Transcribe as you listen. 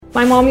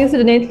mom used to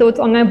donate clothes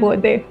on my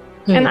birthday.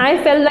 And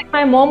I felt like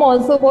my mom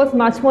also was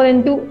much more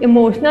into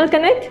emotional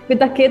connect with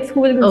the kids who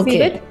will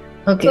receive it.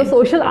 The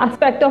social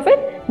aspect of it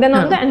than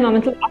on the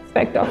environmental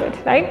aspect of it,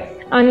 right?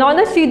 And not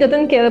that she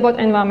doesn't care about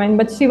environment,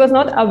 but she was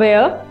not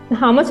aware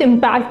how much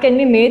impact can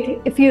be made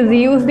if you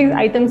reuse these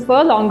items for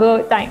a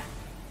longer time.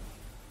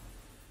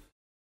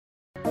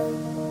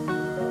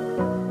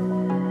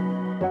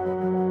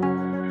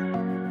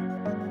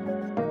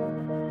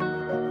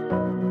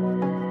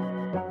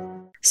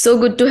 So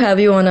good to have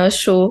you on our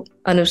show,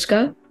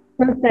 Anushka.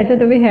 It's a pleasure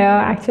to be here,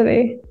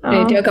 actually.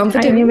 Great, you're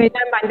comfortable? You made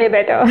my Monday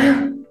better.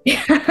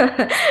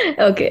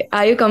 Okay,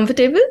 are you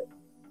comfortable?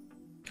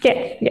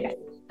 Yes.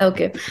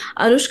 Okay.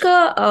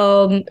 Anushka,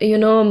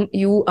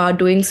 you are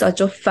doing such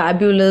a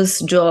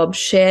fabulous job.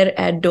 Share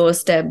at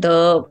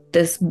DoorStep.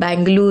 This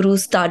Bangalore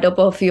startup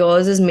of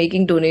yours is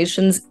making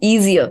donations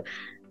easier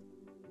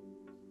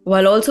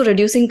while also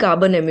reducing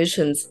carbon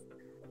emissions.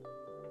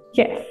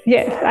 Yes.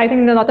 I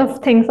think there are a lot of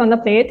things on the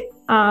plate.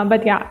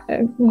 But yeah,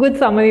 good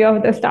summary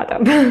of the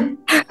startup.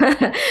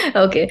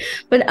 Okay.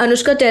 But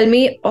Anushka, tell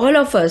me, all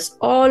of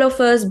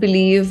us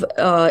believe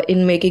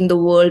in making the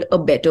world a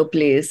better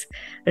place,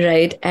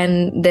 right?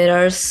 And there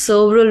are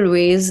several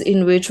ways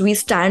in which we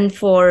stand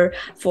for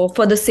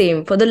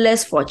the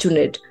less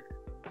fortunate.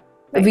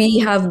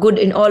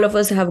 Right. All of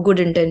us have good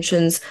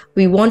intentions.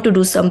 We want to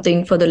do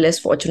something for the less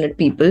fortunate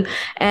people.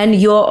 And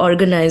your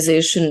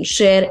organization,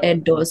 Share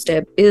at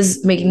DoorStep,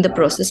 is making the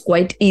process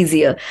quite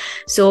easier.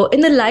 So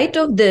in the light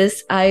of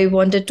this, I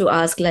wanted to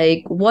ask,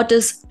 what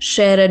is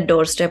Share at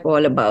DoorStep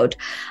all about?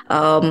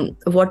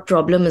 What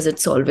problem is it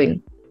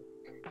solving?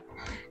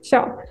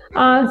 Sure.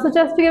 So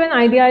just to give an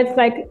idea, it's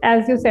like,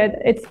 as you said,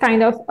 it's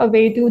kind of a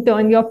way to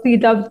turn your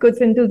pre-loved goods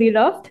into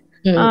re-loved.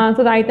 So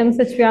the items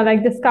which we are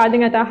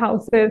discarding at our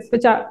houses,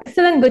 which are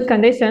still in good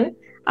condition,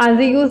 are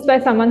reused by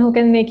someone who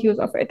can make use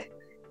of it.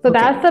 So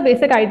that's the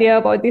basic idea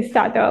about this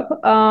startup.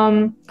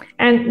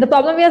 And the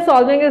problem we are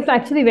solving is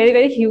actually very,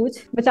 very huge,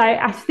 which I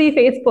actually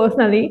face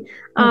personally.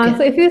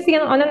 So if you see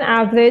on an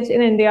average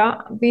in India,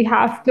 we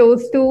have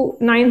close to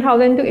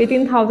 9,000 to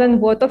 18,000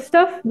 worth of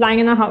stuff lying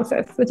in our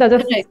houses, which are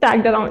just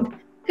stacked around.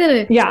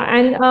 Correct. Yeah,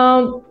 and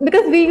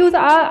because we use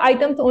our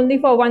items only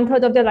for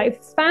 1/3 of their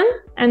lifespan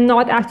and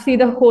not actually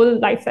the whole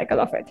life cycle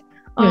of it.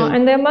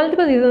 And there are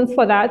multiple reasons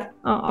for that,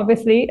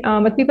 obviously.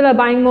 But people are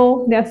buying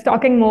more, they're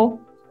stocking more.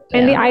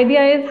 And the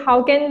idea is,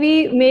 how can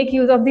we make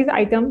use of these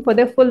items for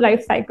their full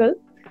life cycle?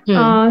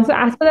 So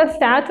as per the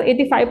stats,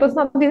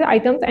 85% of these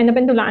items end up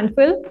into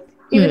landfill,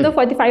 even though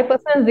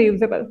 45% is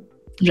reusable.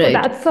 Right. So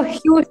that's a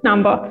huge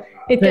number.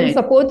 It can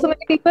support so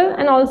many people,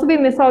 and also we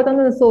miss out on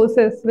the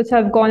resources which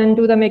have gone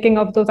into the making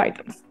of those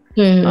items.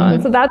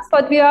 So that's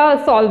what we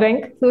are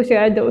solving through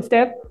Share at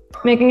DoorStep,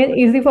 making it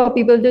easy for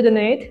people to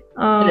donate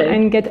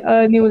and get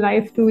a new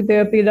life to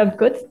their pre-loved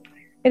goods.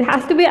 It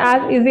has to be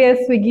as easy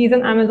as Swiggy's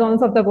and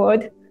Amazon's of the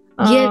world.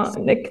 Yes.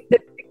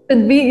 It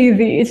should be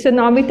easy. It should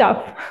not be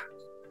tough.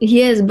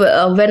 Yes,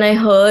 but when I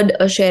heard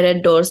a Share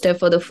at DoorStep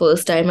for the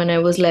first time, and I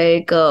was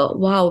like,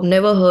 wow,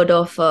 never heard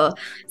of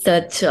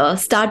such a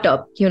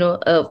startup,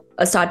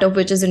 a startup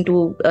which is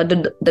into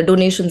the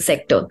donation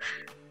sector.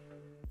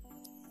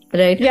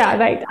 Right? Yeah,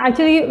 right.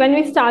 Actually, when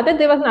we started,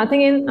 there was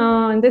nothing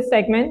in this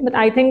segment, but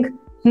I think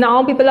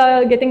now people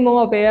are getting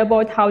more aware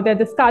about how they're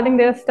discarding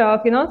their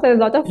stuff, so a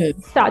lot of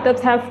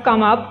startups have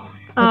come up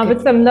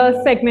with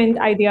similar segment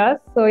ideas.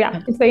 So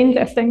yeah, it's very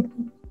interesting.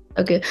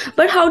 Okay.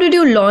 But how did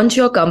you launch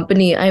your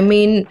company? I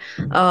mean,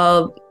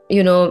 I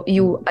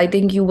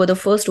think you were the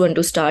first one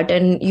to start,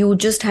 and you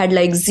just had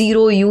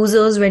 0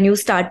 users when you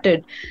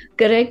started,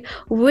 correct?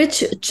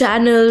 Which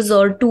channels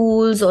or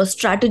tools or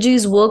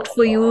strategies worked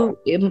for you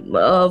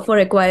for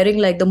acquiring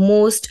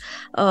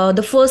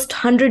the first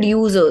 100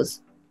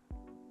 users?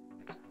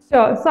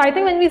 Sure. So I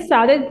think when we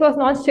started, it was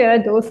not Share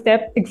at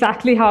DoorStep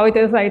exactly how it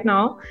is right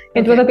now.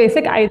 It was a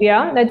basic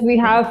idea that we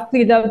have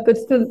pre-loved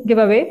goods to give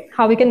away,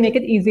 how we can make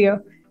it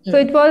easier. So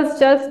it was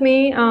just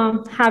me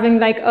having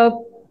a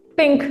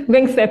pink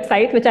Wings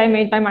website, which I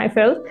made by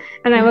myself.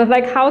 And I was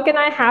like, how can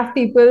I have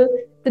people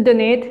to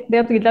donate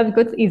their pre-loved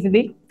goods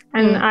easily?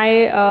 And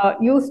I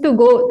used to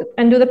go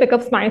and do the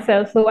pickups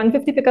myself. So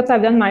 150 pickups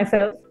I've done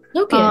myself.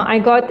 I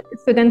got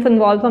students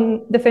involved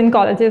from different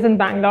colleges in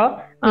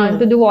Bangalore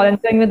to do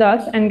volunteering with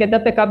us and get the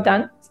pickup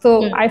done.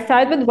 So I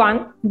started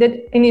with did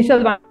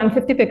initial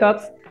 150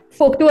 pickups,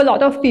 spoke to a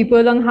lot of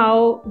people on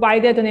why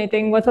they're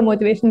donating, what's the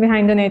motivation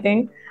behind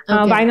donating,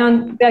 why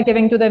not they're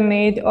giving to the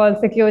maid or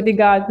security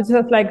guard, which is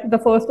the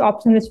first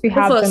option which we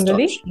have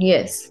generally.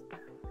 Yes.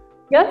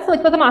 Yeah, so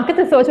it was a market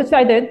research which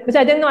I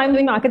didn't know I'm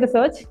doing market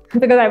research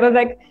because I was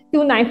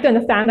too naive to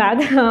understand that.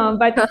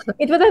 But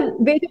it was a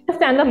way to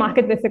understand the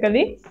market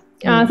basically.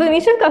 So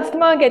initial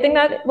customer getting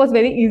that was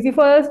very easy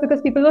for us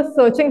because people were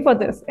searching for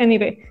this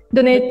anyway.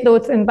 Donate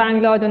clothes in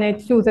Bangalore, donate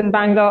shoes in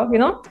Bangalore,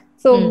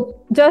 So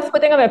just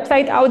putting a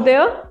website out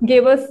there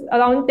gave us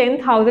around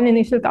 10,000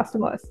 initial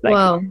customers.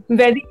 Wow.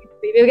 Very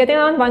easy. We were getting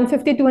around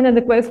 150, 200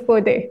 requests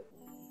per day.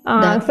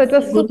 So it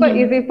was good super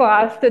number. easy for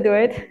us to do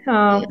it.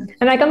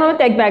 And I come from a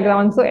tech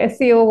background, so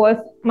SEO was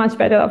much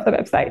better of the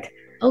website.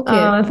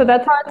 Okay. So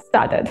that's how it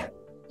started.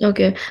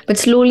 Okay. But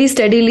slowly,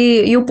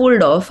 steadily, you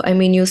pulled off. I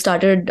mean, you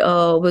started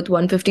with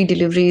 150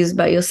 deliveries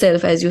by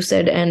yourself, as you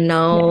said, and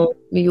now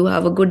you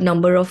have a good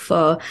number of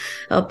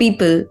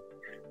people.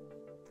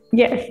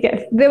 Yes,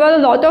 yes. There were a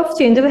lot of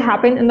changes that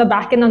happened in the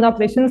back end on the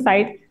operations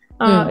side.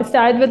 It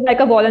started with like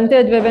a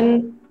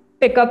volunteer-driven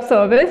pickup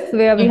service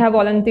where we have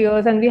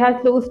volunteers, and we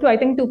had close to, I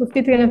think,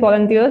 250, 300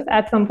 volunteers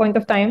at some point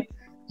of time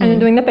and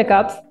doing the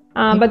pickups.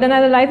 But then I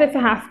realized if you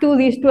have to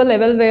reach to a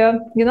level where,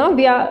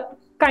 we are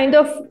kind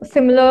of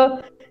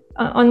similar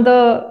on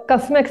the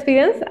customer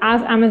experience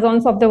as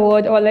Amazons of the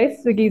world or like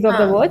Swiggy's of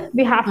the world,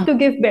 we have to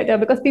give better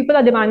because people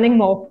are demanding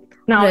more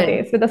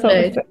nowadays with the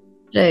services.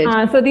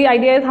 Right. So the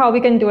idea is how we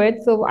can do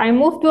it. So I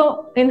moved to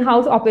an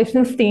in-house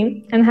operations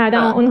team and had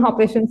our own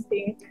operations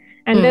team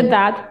and did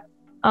that.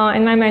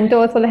 And my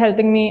mentors were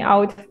helping me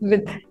out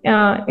with,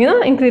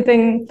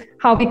 increasing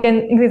how we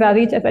can increase our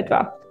reach,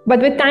 etc.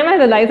 But with time, I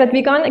realized that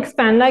we can't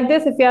expand like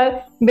this if we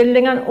are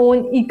building our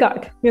own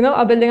e-cart,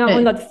 or building our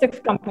own logistics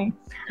company.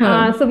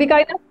 So we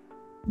kind of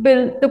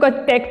took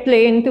a tech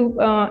play into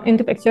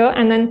picture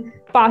and then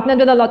partnered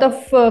with a lot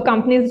of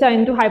companies which are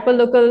into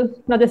hyperlocal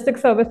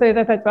logistics services,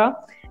 etc.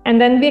 And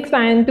then we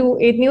expanded to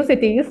 8 new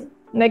cities,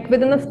 like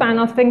within the span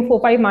of, I think,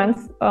 4-5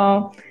 months.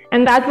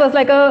 And that was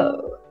like a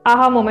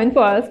aha moment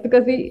for us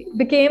because we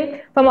became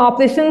from an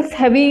operations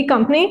heavy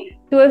company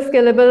to a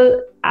scalable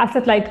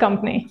asset light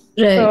company.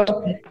 Right.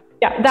 So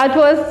yeah, that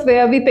was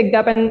where we picked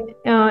up and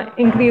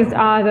increased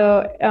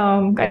our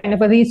kind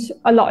of a reach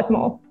a lot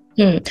more.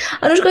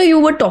 Anushka, you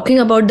were talking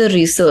about the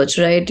research,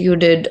 right? You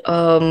did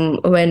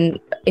when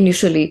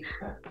initially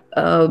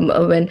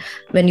when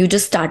you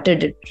just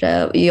started it,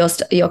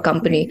 your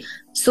company.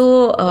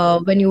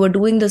 So when you were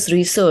doing this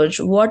research,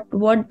 what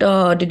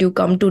did you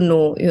come to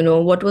know?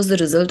 What was the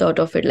result out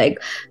of it? Like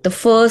the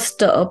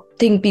first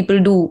thing people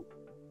do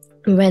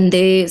when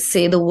they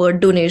say the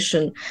word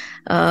donation,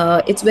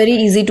 it's very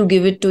easy to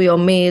give it to your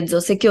maids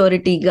or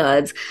security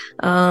guards.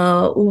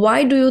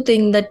 Why do you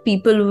think that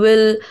people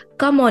will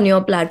come on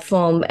your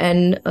platform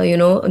and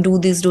do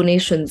these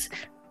donations?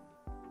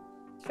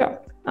 Sure.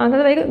 That's a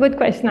very good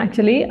question,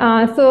 actually.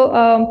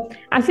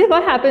 Actually,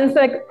 what happens,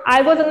 like,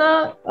 I was in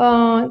a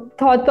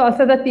thought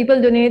process that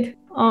people donate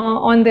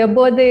on their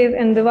birthdays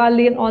and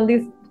Diwali and all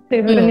these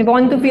places when they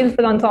want to feel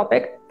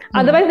philanthropic.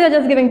 Otherwise, they're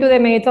just giving to their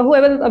mates or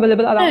whoever is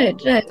available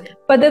around. Right.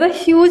 But there's a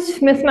huge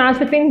mismatch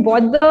between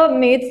what the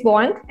mates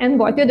want and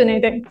what you're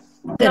donating.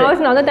 Now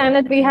is not the time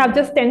that we have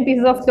just 10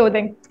 pieces of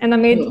clothing and the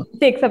maid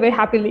takes away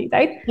happily,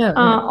 right?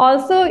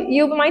 Also,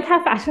 you might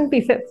have fashion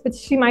pieces, which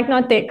she might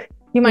not take.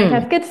 You might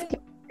have kids. You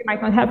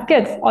might not have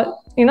kids, or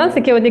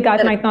security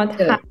guard might not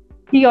have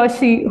he or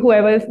she,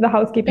 whoever is the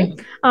housekeeping.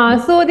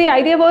 So the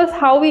idea was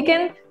how we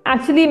can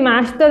actually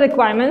match the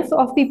requirements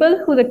of people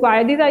who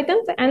require these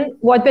items and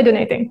what we're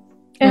donating.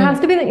 It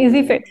has to be an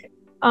easy fit.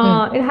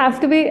 It has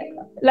to be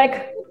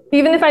like,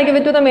 even if I give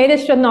it to the maid,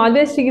 it should not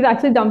be she's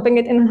actually dumping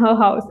it in her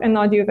house and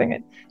not using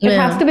it. It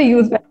has to be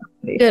used by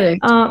somebody. Correct.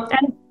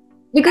 And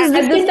because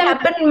this can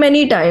happen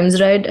many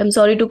times, right? I'm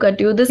sorry to cut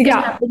you. This can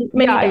happen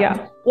many times.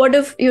 What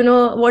if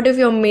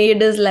your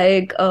maid is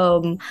like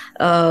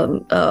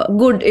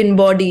good in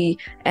body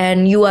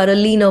and you are a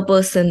leaner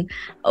person?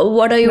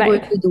 What are you going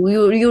to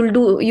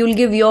do? You'll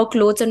give your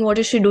clothes, and what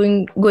is she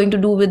going to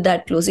do with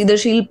that clothes? Either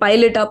she'll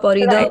pile it up or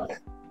either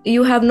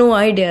you have no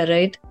idea,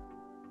 right?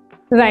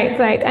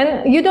 Right.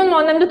 And you don't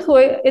want them to throw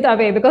it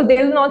away because they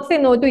will not say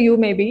no to you,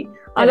 maybe.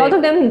 A lot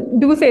of them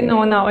do say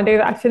no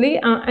nowadays, actually.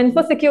 And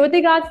for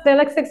security guards, there are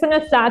like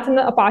 600 flats in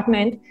the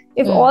apartment.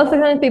 If all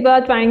 600 people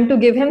are trying to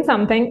give him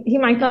something, he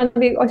might not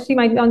be or she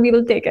might not be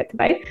able to take it,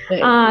 right?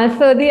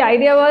 So the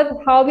idea was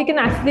how we can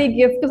actually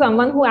give to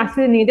someone who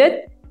actually needs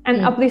it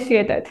and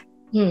appreciate it.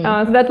 So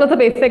that was the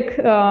basic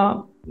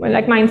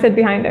mindset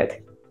behind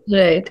it.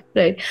 Right.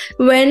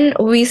 When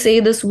we say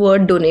this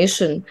word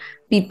donation,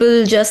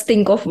 people just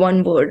think of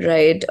one word,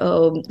 right?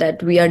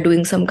 That we are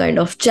doing some kind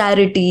of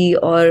charity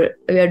or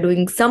we are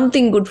doing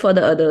something good for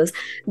the others.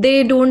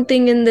 They don't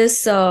think in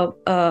this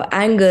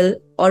angle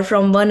or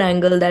from one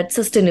angle that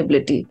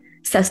sustainability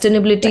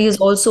is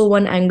also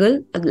one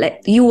angle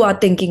like you are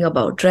thinking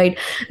about, right?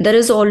 There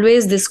is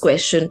always this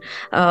question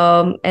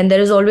and there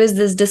is always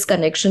this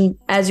disconnection,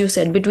 as you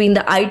said, between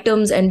the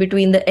items and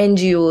between the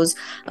NGOs,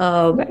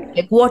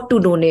 like what to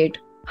donate,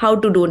 how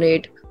to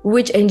donate,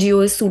 which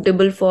NGO is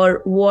suitable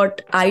for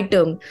what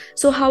item.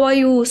 So how are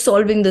you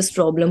solving this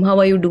problem? How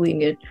are you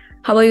doing it?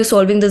 How are you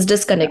solving this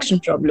disconnection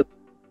problem?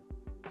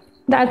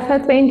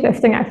 That's very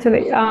interesting,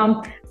 actually.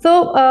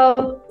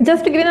 So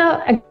just to give you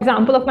an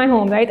example of my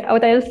home, right?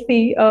 What I've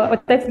seen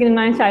in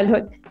my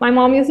childhood. My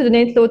mom used to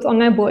donate clothes on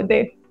my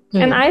birthday.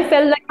 And I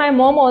felt like my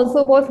mom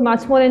also was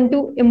much more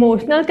into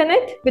emotional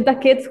connect with the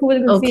kids who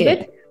will receive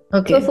it.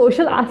 So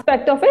social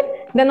aspect of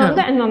it, than on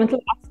the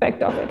environmental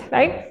aspect of it,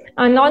 right?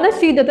 Not that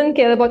she doesn't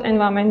care about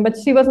environment, but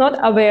she was not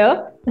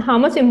aware how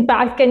much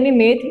impact can be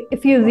made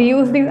if you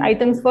reuse these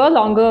items for a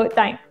longer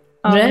time.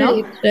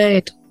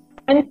 Right.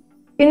 And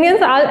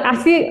Indians are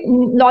actually a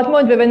lot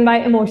more driven by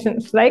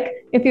emotions. Like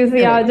if you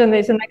see our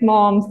generation, like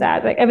moms,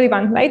 dads, like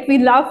everyone, right? We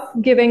love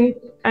giving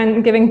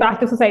and giving back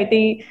to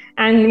society,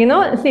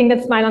 and seeing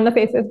that smile on the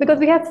faces, because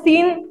we have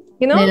seen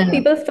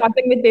people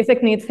struggling with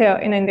basic needs here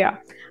in India.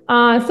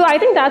 So I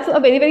think that's a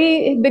very,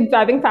 very big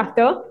driving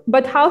factor.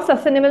 But how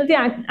sustainability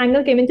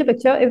angle came into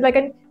picture is like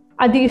an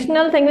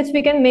additional thing which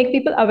we can make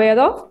people aware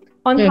of,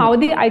 on how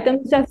the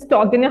items which are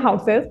stocked in your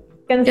houses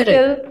can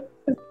still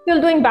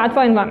doing bad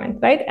for environment,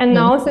 right? And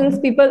now, since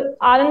people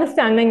are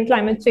understanding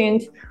climate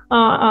change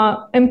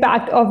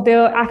impact of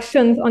their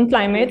actions on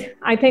climate,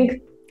 I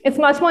think it's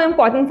much more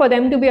important for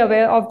them to be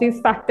aware of these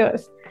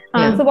factors.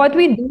 So what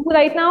we do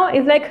right now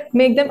is like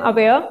make them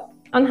aware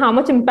on how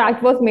much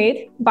impact was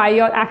made by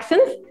your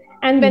actions.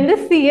 And when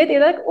they see it,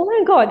 you're like, oh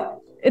my God,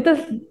 it is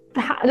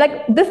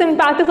like this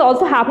impact is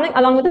also happening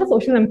along with the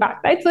social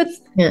impact, right? So it's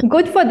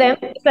good for them.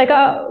 It's like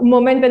a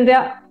moment when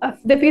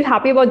they feel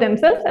happy about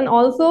themselves, and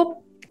also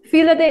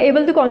feel that they're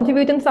able to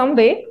contribute in some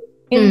way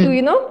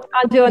into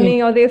our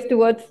journey or race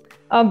towards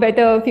a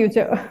better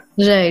future.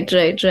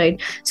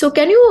 Right. So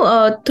can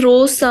you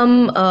throw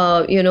some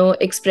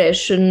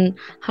expression?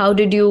 How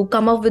did you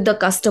come up with the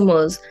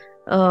customers?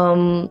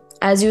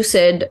 As you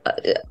said,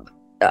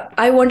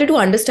 I wanted to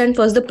understand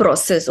first the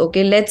process.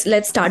 Okay,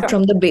 let's start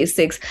from the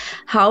basics.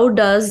 How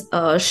does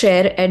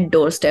share at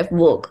DoorStep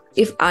work?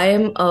 If I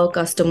am a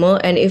customer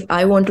and if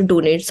I want to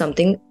donate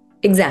something,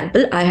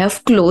 example, I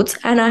have clothes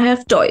and I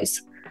have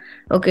toys.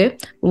 Okay,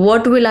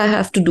 what will I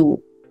have to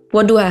do?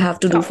 What do I have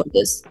to do for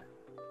this?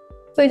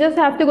 So you just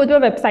have to go to a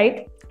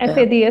website,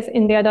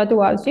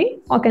 sadsindia.org,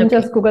 or can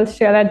just Google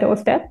share at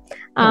DoorStep,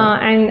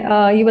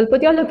 and you will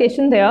put your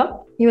location there.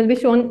 You will be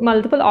shown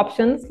multiple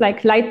options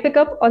like light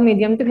pickup or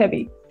medium to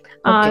heavy.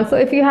 So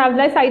if you have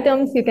less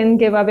items, you can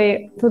give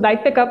away to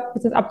light pickup,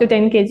 which is up to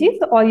 10 kgs,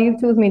 or you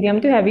choose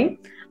medium to heavy.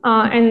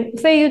 And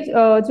say you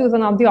choose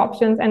one of the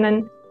options, and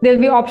then there'll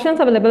be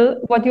options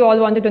available what you all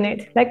want to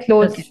donate, like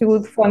clothes,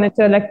 shoes,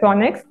 furniture,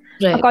 electronics.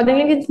 Right.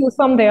 Accordingly, you choose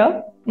from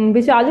there.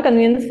 We charge a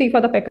convenience fee for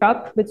the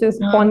pickup, which is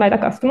borne by the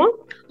customer,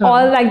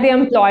 or like the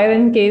employer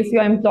in case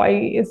your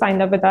employee is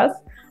signed up with us.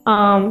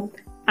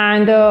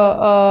 And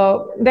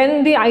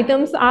then the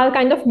items are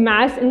kind of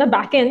matched in the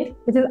back end,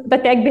 which is the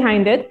tech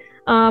behind it,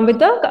 with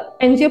the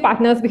NGO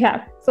partners we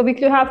have. So we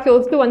have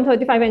close to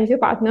 135 NGO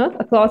partners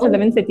across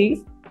 11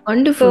 cities.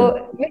 Wonderful.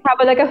 So we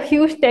have a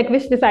huge tech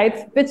which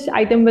decides which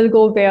item will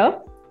go where.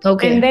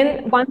 Okay. And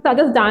then once that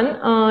is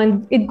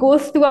done, it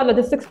goes to our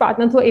logistics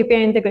partner through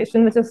API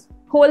integration, which is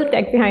whole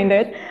tech behind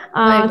it.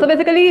 So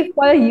basically,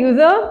 for a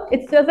user,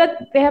 it's just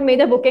that they have made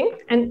a booking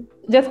and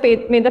just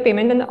made the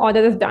payment, and the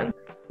order is done.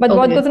 But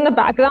what goes in the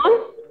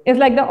background is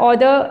like the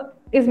order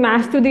is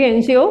matched to the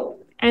NGO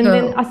and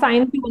then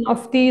assigned to one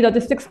of the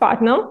logistics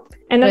partner.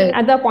 And then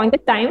at the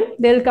appointed time,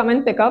 they'll come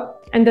and pick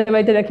up and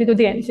deliver directly to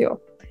the NGO.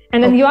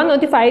 And then you are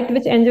notified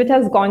which NGO it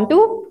has gone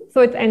to.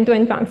 So it's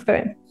end-to-end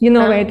transparent. You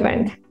know where it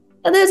went.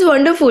 That's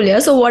wonderful. Yeah.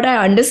 So what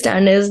I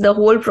understand is the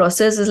whole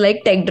process is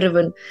like tech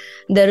driven.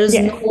 There is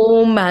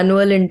no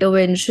manual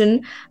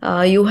intervention.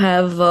 You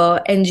have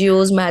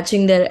NGOs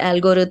matching their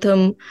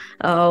algorithm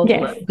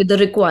with the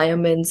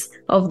requirements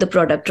of the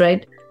product,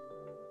 right?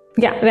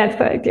 Yeah, that's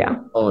correct. Yeah.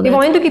 We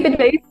wanted to keep it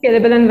very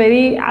scalable and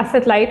very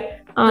asset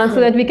light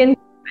so that we can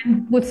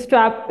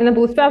bootstrap in a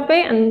bootstrap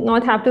way and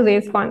not have to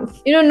raise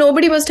funds.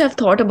 Nobody must have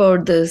thought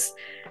about this.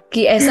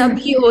 कि ऐसा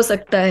भी हो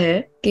सकता है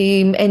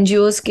कि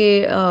NGOs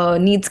के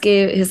needs के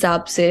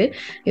हिसाब से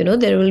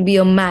there will be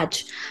a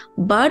match.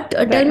 But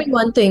tell me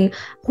one thing,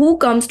 who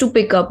comes to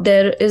pick up?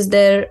 Is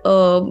there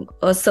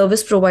a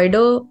service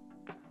provider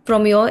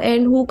from your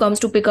end who comes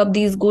to pick up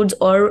these goods,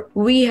 or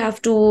we have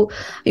to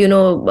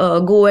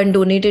go and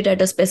donate it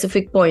at a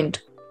specific point?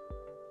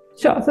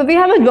 Sure. So we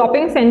have a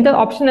dropping center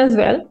option as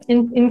well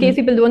in case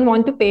people don't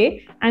want to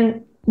pay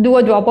and do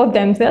a drop off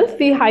themselves.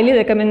 We highly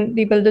recommend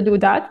people to do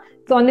that.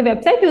 So on the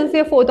website, you'll see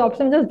a fourth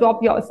option, just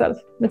drop yourself,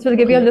 which will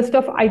give you a list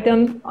of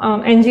items,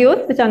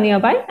 NGOs which are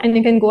nearby, and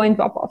you can go and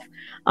drop off.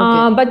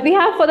 But we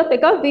have for the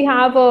pickup, we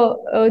have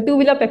a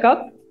two-wheeler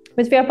pickup,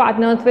 which we are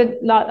partners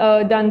with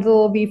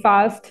Dunzo,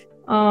 VFast,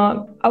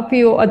 a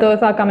few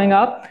others are coming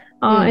up.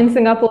 In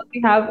Singapore,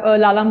 we have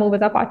Lala Move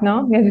as our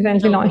partner. We have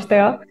recently launched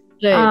there.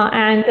 Right.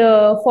 And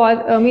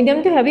for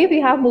medium to heavy, we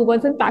have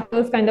movers and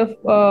packers kind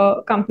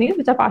of companies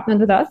which are partners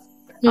with us.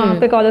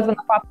 Pickout is one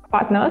of our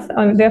partners.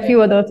 There are a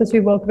few others which we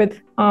work with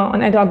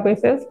on ad hoc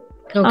basis.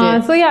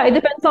 So yeah, it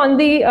depends on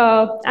the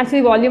actually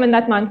volume in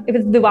that month. If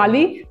it's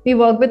Diwali, we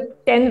work with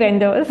 10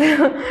 vendors.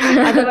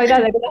 Otherwise,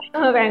 our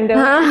regular vendors.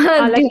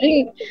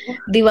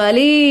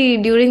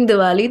 During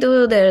Diwali,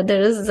 तो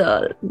there is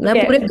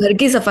पूरे घर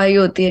की सफाई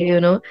होती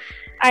है,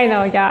 I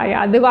know,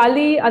 yeah.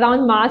 Diwali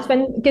around March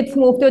when kids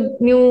move to a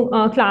new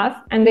class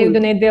and they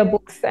donate their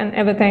books and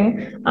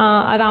everything.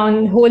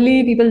 Around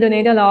Holi, people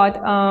donate a lot.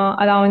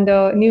 Around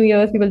New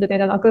Year's, people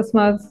donate a lot.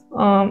 Christmas,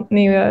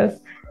 New Year's.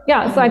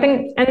 Yeah, so I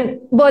think,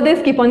 and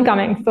birthdays keep on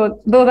coming. So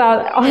those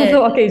are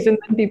also occasions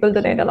when people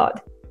donate a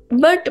lot.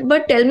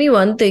 But tell me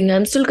one thing.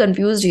 I'm still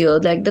confused here.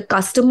 Like the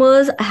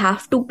customers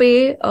have to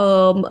pay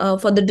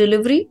for the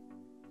delivery.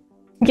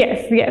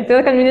 Yes, yes.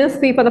 There's a convenience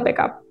fee for the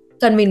pickup.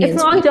 It's Convenience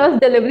not fee. just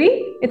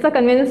delivery, it's a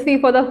convenience fee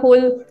for the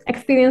whole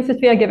experience which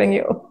we are giving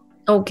you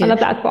on Okay. the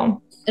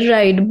platform.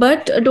 Right.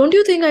 But don't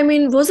you think, I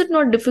mean, was it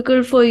not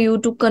difficult for you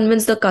to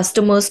convince the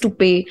customers to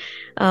pay?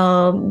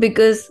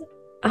 Because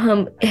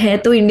hai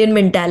to Indian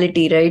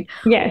mentality, right?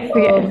 Yes,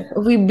 yes.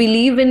 We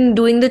believe in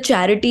doing the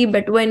charity,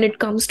 but when it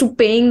comes to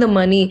paying the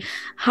money,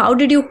 how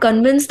did you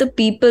convince the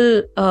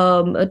people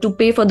to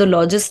pay for the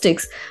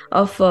logistics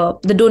of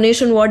the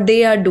donation, what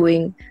they are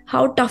doing?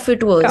 How tough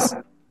it was?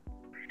 Sure.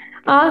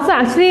 So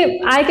actually,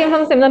 I came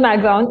from a similar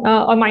background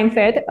or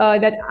mindset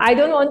that I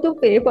don't want to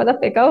pay for the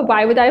pickup.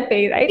 Why would I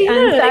pay, right? And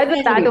Yeah, started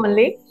with that exactly.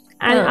 only.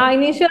 And Uh, our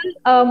initial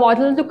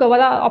model to cover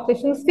our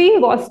operations fee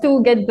was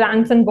to get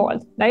brands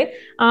involved, right?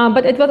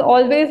 But it was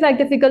always like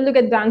difficult to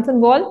get brands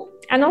involved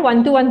and on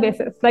one-to-one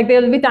basis. Like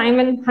there will be time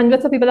when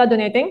hundreds of people are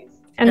donating,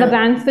 and the yeah,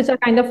 brands which are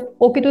kind of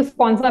okay to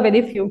sponsor are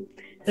very few.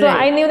 So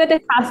right. I knew that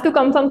it has to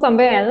come from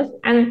somewhere else,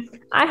 and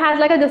I had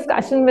like a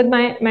discussion with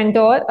my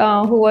mentor,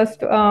 who was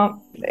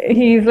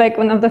he's like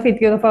one of the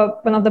CTOs of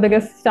one of the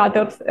biggest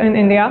startups in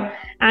India,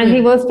 and he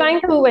Hmm. was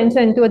trying to venture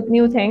into a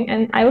new thing,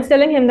 and I was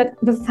telling him that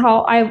this is how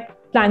I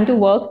plan to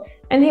work,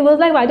 and he was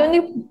like, "Why don't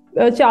you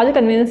charge a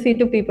convenience fee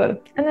to people?"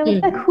 And I was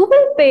Hmm. like, "Who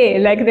will pay?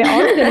 Like they're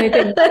all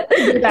donating. Why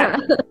would you do that?"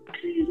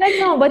 And he's like,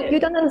 "No, but you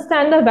don't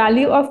understand the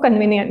value of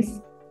convenience.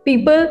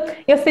 People,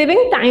 you're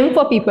saving time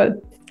for people.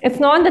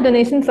 It's not the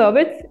donation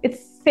service;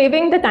 it's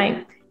saving the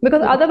time."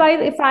 Because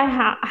otherwise, if I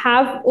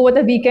have over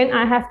the weekend,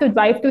 I have to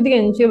drive to the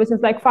NGO, which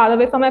is like far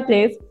away from my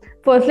place.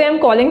 Firstly, I'm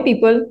calling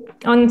people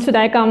on should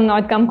I come,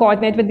 not come,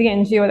 coordinate with the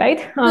NGO,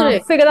 right?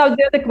 Correct. Figure out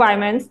their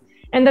requirements,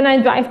 and then I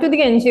drive to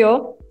the NGO,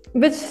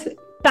 which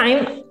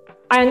time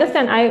I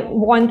understand I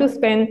want to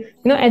spend,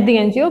 at the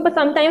NGO, but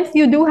sometimes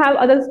you do have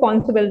other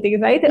responsibilities,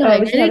 right?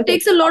 Correct. Which And you have it to take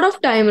takes a care lot of.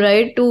 of time,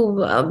 right? To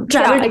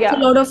travel Yeah, takes a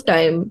yeah. lot of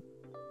time.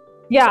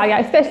 Yeah, yeah.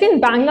 Especially in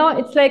Bangalore,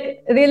 it's like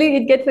really,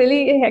 it gets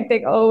really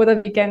hectic over the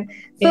weekend.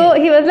 So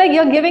Yeah. he was like,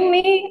 "You're giving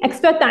me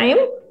extra time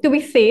to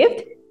be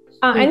saved,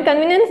 Hmm. and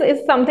convenience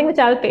is something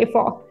which I'll pay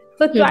for.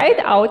 So Hmm. try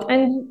it out."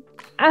 And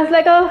as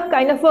like a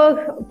kind of a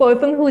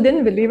person who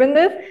didn't believe in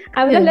this,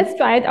 I was like, Yeah. "Let's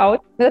try it out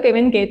with a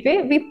payment gateway."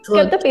 We So,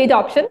 kept the paid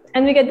option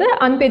and we get the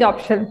unpaid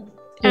option.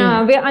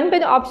 hmm. Where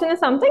unpaid option is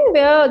something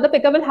where the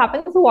pickup will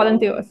happen through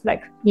volunteers.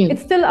 Like Hmm.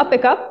 it's still a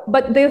pickup,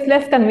 but there's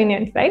less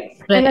convenience, right?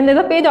 And Right. then there's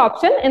a paid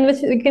option in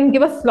which you can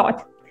give a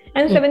slot,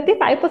 and Hmm.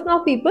 75%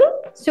 of people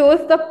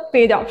chose the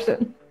paid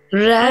option.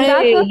 And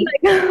that was Right.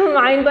 like a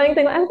mind-blowing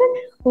thing. I was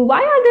like,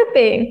 why are they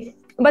paying?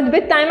 But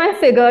with time I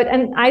figured,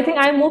 and I think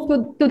I moved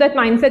to that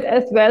mindset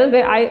as well,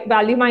 where I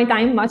value my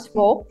time much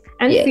more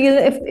and feel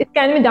Yes. if it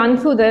can be done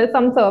through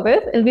some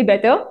service, it'll be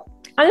better.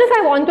 Unless I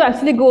want to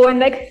actually go and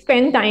like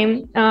spend time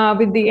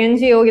with the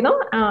NGO,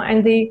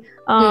 and the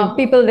Hmm.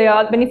 people there,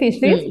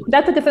 beneficiaries, Hmm.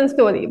 that's a different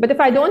story. But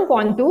if I don't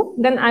want to,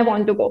 then I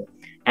want to go.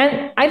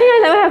 And I think I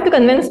never have to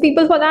convince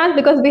people for that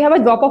because we have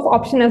a drop off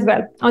option as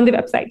well on the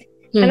website.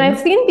 And Hmm. I've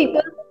seen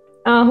people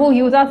who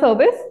use our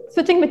service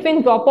switching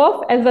between drop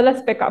off as well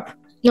as pick up.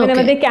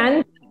 Whenever Okay. they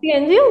can the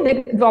NGO, they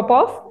drop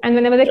off, and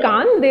whenever they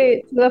can't, they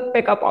do the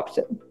pick up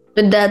option.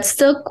 But that's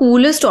the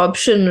coolest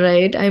option,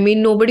 right? I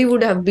mean, nobody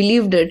would have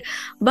believed it.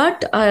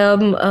 But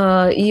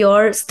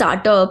your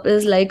startup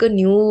is like a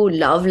new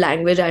love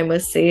language, I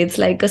must say. It's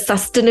like a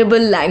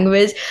sustainable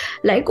language.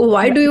 Like,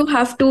 why do you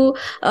have to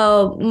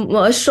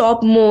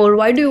shop more?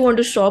 Why do you want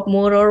to shop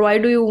more? Or why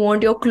do you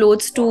want your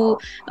clothes to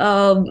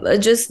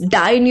just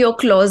die in your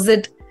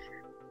closet?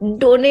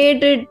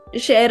 Donate it,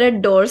 share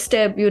at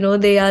doorstep,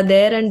 they are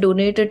there, and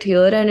donate it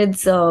here, and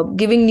it's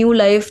giving new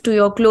life to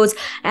your clothes.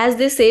 As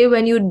they say,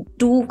 when you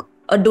do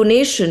a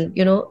donation,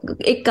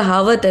 ek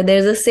kahavat hai,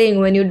 there's a saying,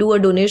 when you do a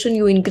donation,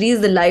 you increase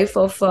the life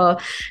of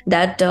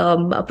that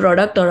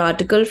product or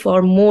article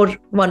for more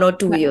 1 or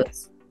 2 Right.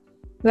 years.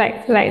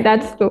 Right,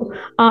 that's true.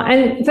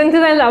 And since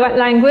it's a love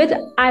language,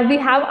 we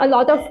have a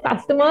lot of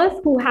customers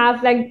who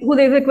have like who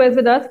raise requests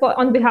with us for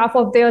on behalf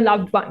of their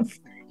loved ones.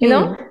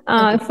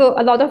 Okay. So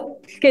a lot of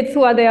kids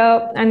who are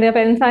there and their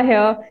parents are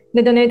here,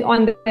 they donate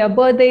on their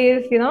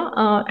birthdays.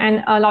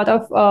 And a lot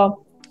of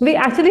we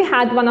actually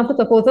had one of the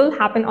proposals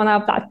happen on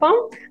our platform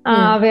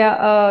where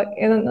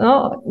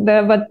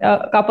there were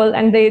a couple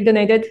and they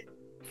donated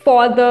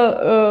for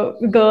the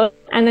girl,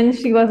 and then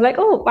she was like,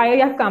 "Oh, why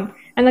you have come?"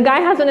 And the guy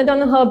has done it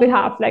on her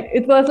behalf. Like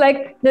it was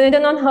like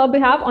donated on her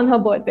behalf on her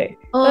birthday.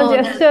 So a Oh,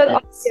 gesture of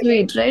that's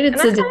giving. sweet, right? And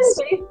It's I a find it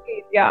just, very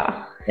sweet.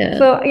 Yeah. yeah.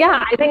 So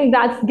yeah, I think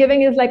that's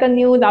giving is like a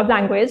new love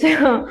language.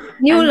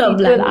 New And love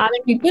people language. are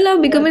People are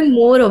yes. becoming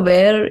more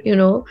aware,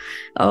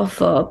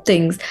 of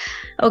things.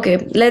 Okay,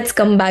 let's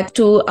come back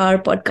to our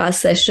podcast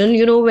session.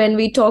 When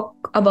we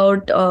talk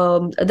about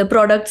the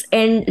product's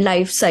end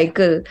life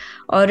cycle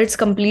or its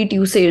complete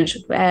usage,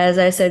 as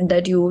I said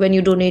that when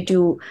you donate,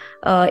 you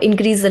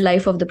increase the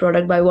life of the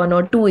product by 1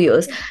 or 2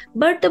 years.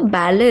 But the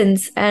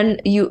balance and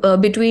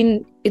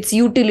between its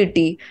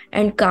utility,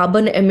 and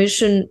carbon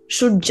emission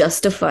should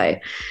justify.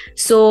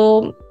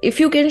 So if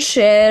you can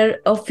share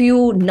a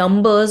few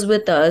numbers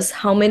with us,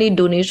 how many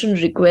donation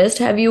requests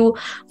have you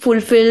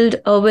fulfilled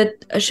with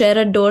Share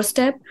at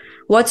Doorstep?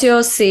 What's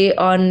your say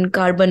on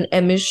carbon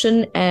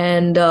emission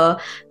and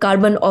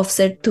carbon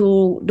offset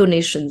through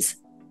donations?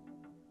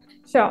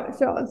 Sure.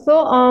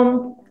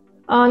 So,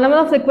 number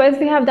of requests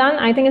we have done,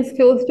 I think it's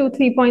close to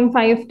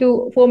 3.5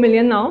 to 4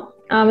 million now,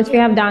 which we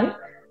have done.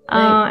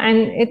 And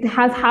it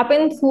has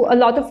happened through a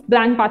lot of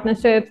brand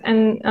partnerships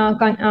and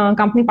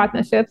company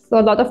partnerships. So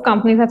a lot of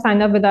companies have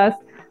signed up with us,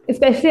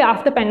 especially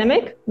after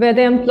pandemic, where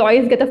their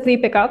employees get a free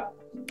pickup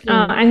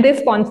and they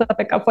sponsor a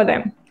pickup for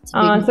them.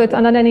 So it's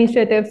another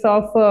initiatives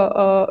of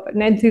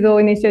net zero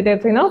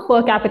initiatives,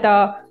 per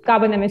capita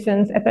carbon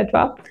emissions,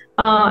 etc.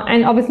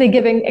 And obviously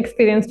giving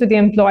experience to the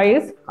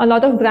employees. A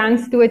lot of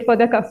brands do it for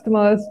their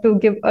customers to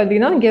give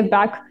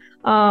back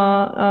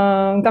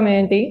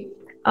community.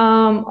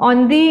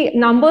 On the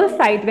numbers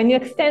side, when you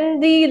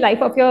extend the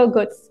life of your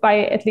goods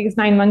by at least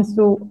 9 months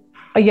to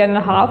a year and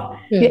a half,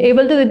 you're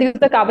able to reduce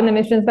the carbon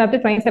emissions by up to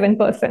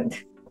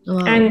 27%.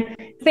 Wow. And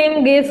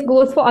same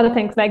goes for other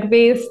things like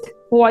waste,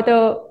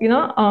 water,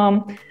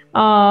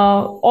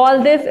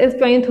 all this is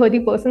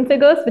 20-30%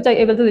 figures, which are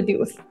able to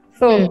reduce.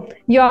 So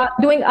you're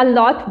doing a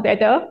lot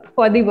better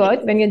for the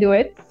world when you do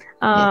it.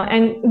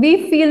 And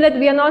we feel that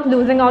we are not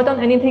losing out on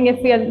anything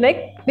if we have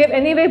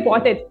anyway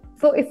bought it.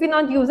 So if we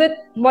not use it,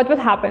 what will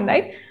happen,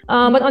 right?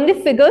 But on the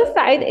figure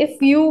side,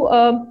 if you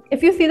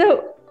see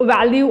the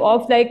value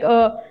of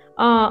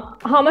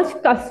how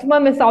much customer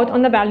miss out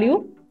on the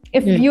value,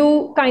 if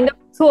you kind of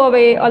throw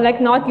away or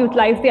not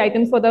utilize the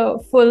items for the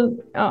full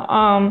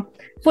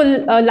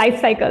life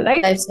cycle,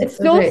 right? It's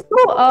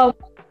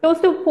close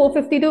to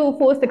 450 to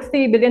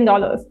 460 billion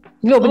dollars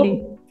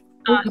globally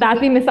that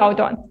we miss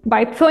out on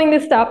by throwing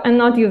this stuff and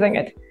not using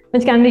it,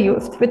 which can be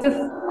used, which is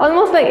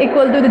almost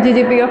equal to the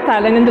GDP of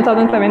Thailand in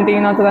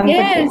 2017 or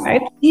 2015,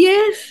 right?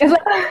 Yes. It's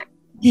a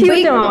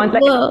huge amount,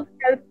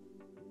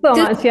 so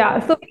much,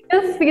 yeah. So we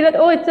just feel that,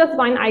 it's just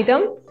one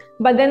item,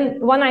 but then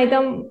one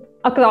item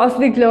across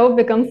the globe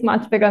becomes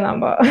much bigger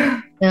number.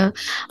 Yeah.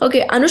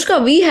 Okay,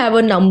 Anushka, we have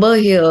a number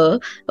here.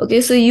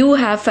 Okay, so you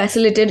have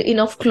facilitated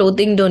enough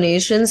clothing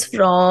donations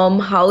from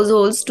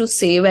households to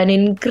save an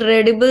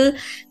incredible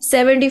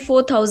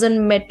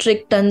 74,000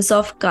 metric tons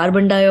of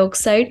carbon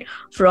dioxide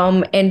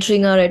from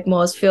entering our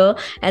atmosphere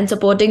and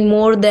supporting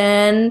more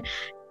than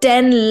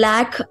 10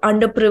 lakh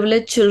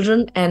underprivileged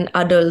children and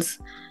adults.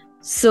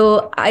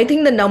 So I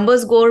think the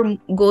numbers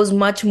goes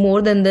much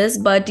more than this,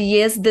 but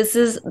yes, this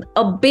is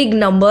a big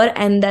number,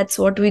 and that's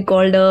what we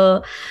called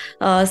a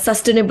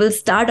sustainable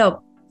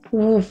startup.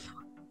 Oof.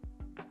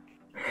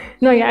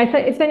 No, yeah,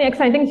 it's an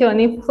exciting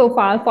journey so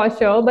far for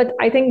sure, but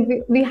I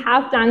think we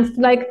have plans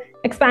to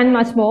expand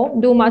much more,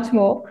 do much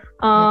more.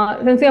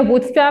 Since we are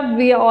bootstrapped,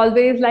 we are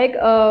always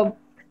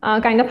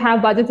kind of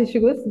have budget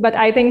issues, but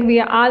I think we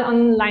are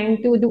on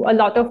line to do a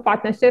lot of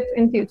partnerships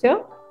in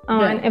future.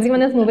 And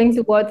everyone is moving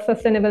towards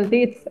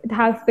sustainability. It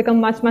has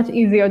become much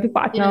easier to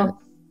partner.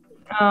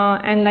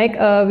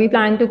 And we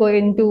plan to go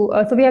into,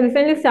 so we have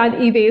recently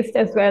started e-waste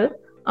as well.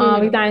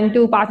 We plan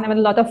to partner with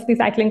a lot of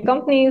recycling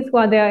companies who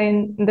are there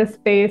in this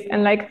space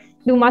and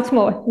do much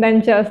more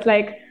than just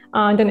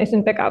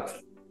donation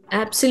pickups.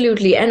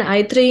 Absolutely. And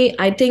I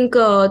think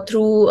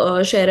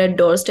through Share at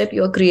Doorstep,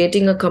 you're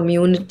creating a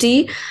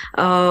community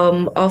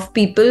of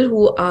people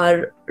who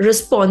are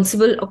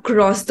responsible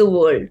across the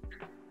world.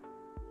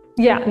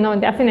 Yeah, no,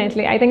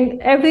 definitely. I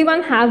think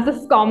everyone has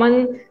this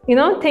common,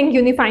 thing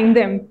unifying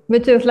them,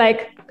 which is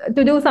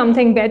to do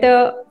something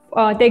better,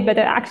 take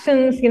better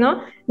actions,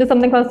 do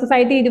something for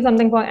society, do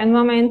something for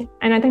environment.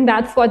 And I think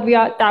that's what we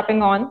are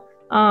tapping on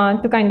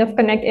to kind of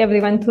connect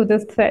everyone through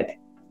this thread.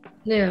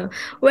 Yeah.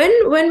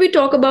 When we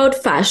talk about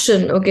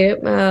fashion, okay,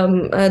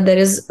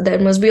 there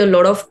must be a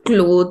lot of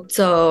clothes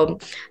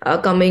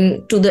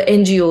coming to the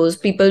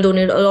NGOs. People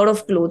donate a lot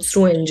of clothes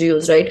through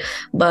NGOs, right?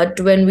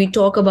 But when we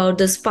talk about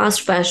this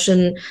fast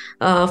fashion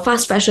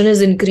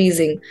is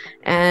increasing,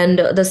 and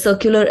the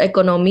circular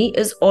economy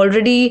is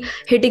already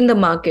hitting the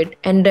market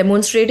and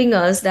demonstrating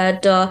us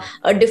that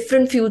a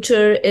different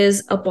future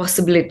is a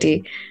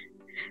possibility.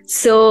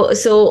 So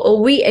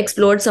we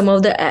explored some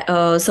of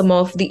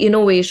the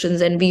innovations,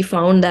 and we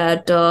found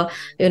that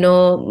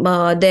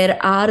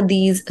there are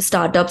these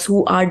startups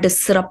who are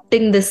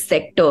disrupting this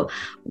sector,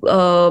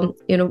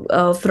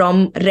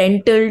 from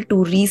rental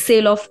to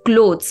resale of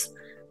clothes.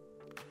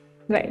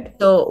 Right.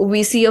 So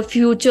we see a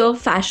future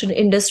fashion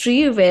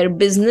industry where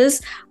business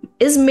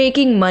is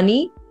making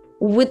money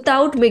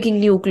without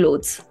making new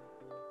clothes.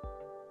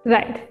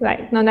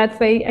 Right. Now that's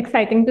very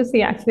exciting to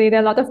see. Actually, there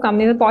are a lot of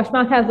companies.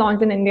 Poshmark has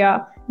launched in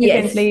India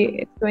recently.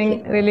 Yes. It's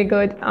doing really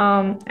good.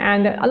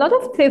 And a lot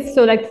of thrift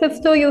store. Thrift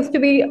store used to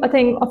be a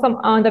thing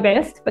from the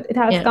West, but it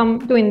has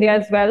come to India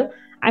as well.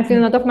 I've seen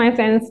a lot of my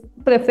friends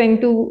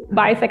preferring to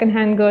buy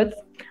secondhand goods.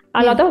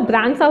 A lot of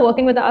brands are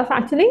working with us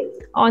actually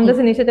on this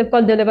initiative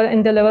called Deliver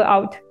In, Deliver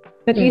Out.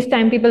 That each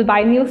time people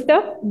buy new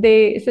stuff,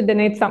 they should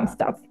donate some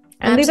stuff.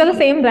 And these are the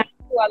same brands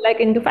who are like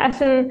into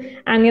fashion,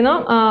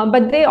 and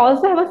but they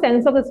also have a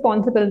sense of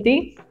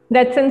responsibility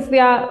that since we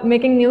are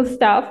making new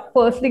stuff,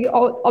 firstly,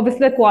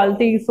 obviously the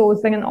quality,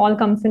 sourcing, and all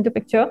comes into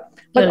picture,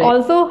 but Correct.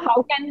 also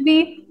how can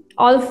we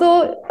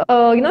also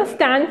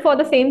stand for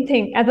the same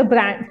thing as a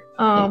brand,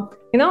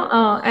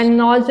 and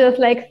not just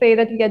like say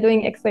that we are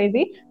doing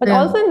XYZ, but Yeah.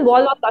 also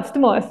involve our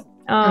customers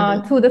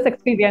through this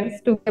experience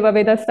to give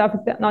away the stuff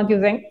they're not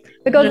using,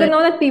 because they Right.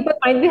 know that people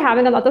might be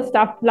having a lot of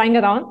stuff lying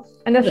around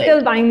and they're Right.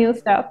 still buying new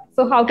stuff.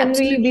 So how can we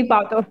be Absolutely.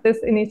 part of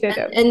this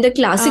initiative? And the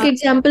classic Uh,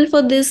 example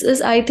for this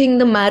is, I think,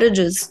 the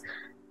marriages.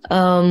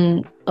 Um,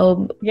 uh,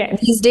 yes,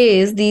 these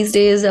days,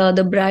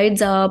 the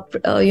brides are,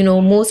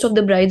 most of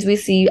the brides we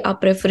see are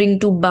preferring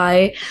to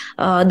buy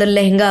the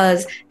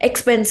lehengas,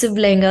 expensive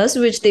lehengas,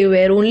 which they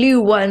wear only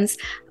once,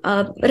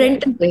 yes.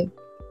 rent away.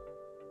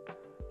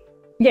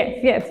 Yes,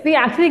 yes. We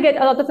actually get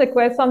a lot of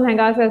requests from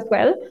lehengas as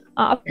well.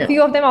 A Yeah.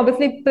 few of them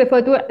obviously prefer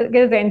to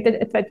get rented,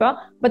 etc.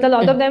 But a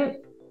lot of Mm. them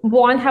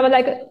want have a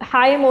like a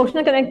high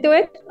emotional connect to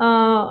it,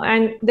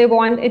 and they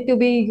want it to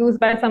be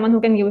used by someone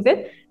who can use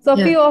it. So a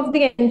Yeah. few of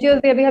the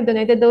NGOs where we have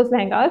donated those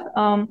lehengas,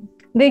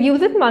 they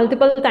use it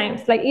multiple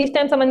times. Like each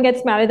time someone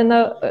gets married in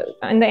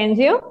the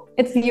NGO,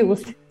 it's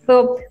used. So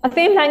a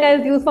same lehenga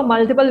is used for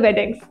multiple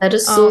weddings. That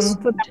is so So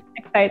sweet. that's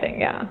exciting.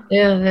 Yeah.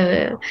 Yeah, yeah,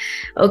 yeah.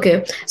 Okay.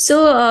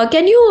 So,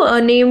 can you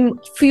name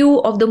few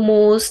of the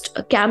most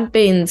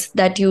campaigns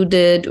that you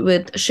did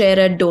with Share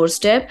at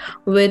Doorstep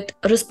with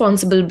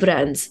responsible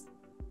brands?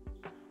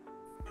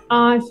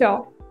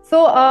 Sure.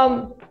 So,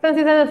 since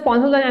you said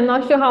responsible, I'm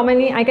not sure how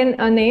many I can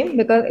name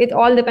because it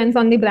all depends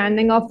on the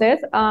branding of this.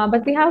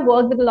 But we have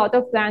worked with a lot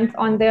of brands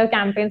on their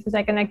campaigns, which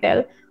I can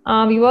tell.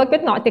 We worked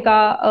with Nautica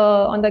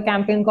on the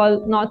campaign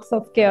called Knots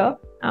of Care,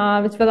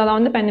 which was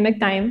around the pandemic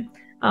time.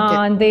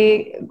 Okay.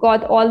 They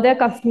got all their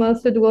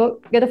customers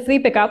to get a free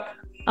pickup,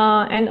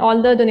 and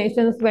all the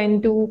donations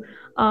went to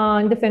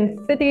different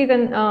cities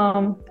and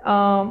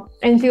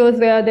NGOs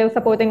where they were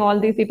supporting all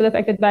these people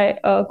affected by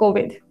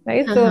COVID,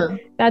 right? Uh-huh. So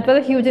that was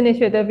a huge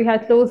initiative. We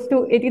had close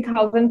to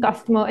 80,000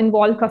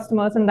 involved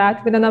customers in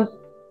that within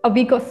a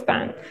week of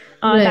span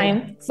Right.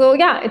 time. So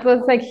yeah, it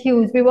was like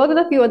huge. We worked with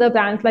a few other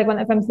brands, like one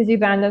FMCG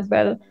brand as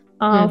well,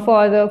 Hmm.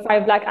 for the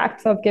 5 lakh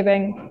acts of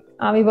giving.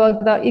 We worked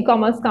with the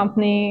e-commerce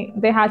company.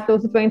 They had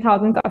close to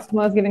 20,000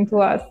 customers giving to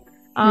us.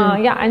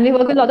 Yeah, and we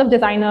work with a lot of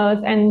designers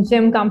and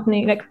gym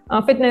company, like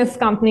fitness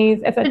companies,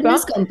 Fitness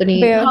etc.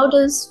 company. Where How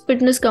does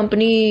fitness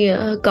company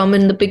come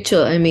in the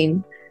picture? I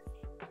mean,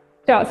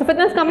 sure. So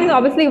fitness companies,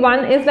 obviously,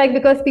 one is like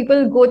because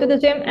people go to the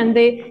gym and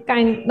they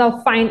kind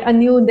of find a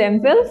new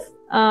themselves.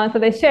 So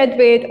they shed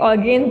weight or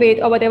gain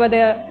weight or whatever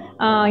their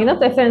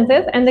preference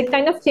is, and they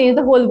kind of change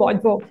the whole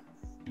wardrobe.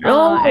 And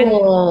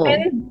oh,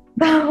 then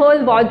the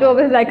whole wardrobe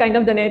is like kind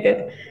of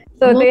donated.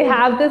 So they oh,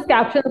 have these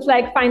captions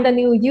like "Find a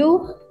new you,"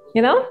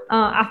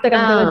 after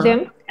coming to the ah, gym,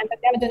 and then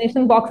they have a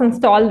donation box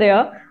installed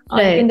there. You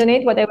can right.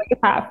 donate whatever you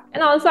have.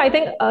 And also, I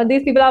think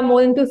these people are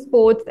more into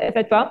sports,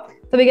 etc.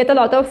 So we get a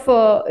lot of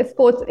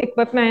sports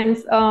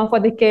equipments for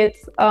the kids,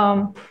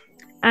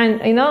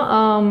 and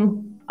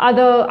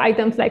other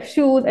items like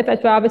shoes,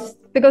 etc. Which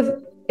because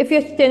if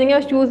you're changing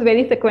your shoes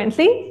very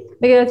frequently,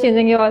 because you're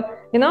changing your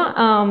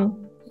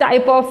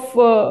type of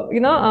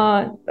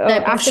Type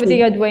of activity shoe.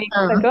 you're doing,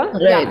 etc.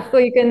 Right. Yeah, so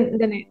you can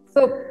donate.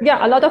 So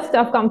yeah, a lot of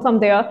stuff comes from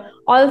there.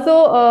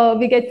 Also,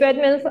 we get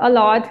treadmills a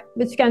lot,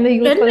 which can be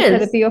used for the Treadmills.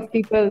 therapy of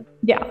people.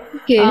 Yeah,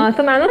 Okay.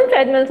 so manual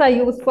treadmills are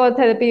used for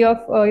therapy of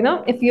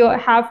if you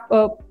have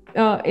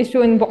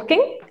issue in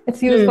walking,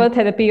 it's used Hmm. for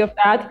therapy of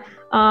that.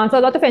 So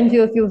a lot of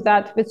NGOs use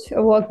that, which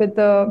work with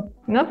the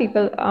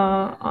people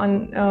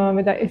on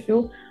with the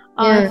issue.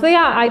 Yeah. So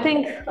yeah, I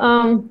think I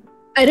done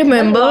a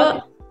remember,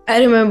 lot. I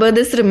remember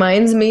this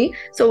reminds me.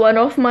 So one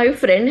of my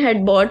friend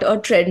had bought a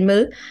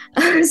treadmill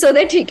so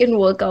that he can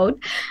work out.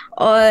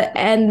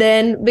 And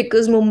then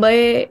because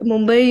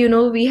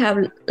Mumbai, we have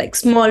like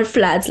small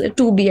flats, like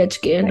 2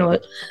 BHK and Right. all.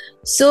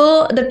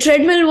 So the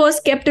treadmill was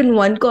kept in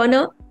one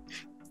corner,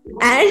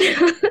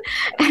 and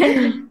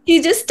and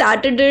he just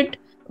started it.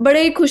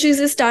 बड़े ही खुशी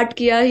से start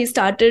किया. He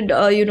started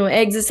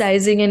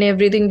exercising and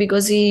everything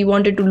because he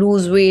wanted to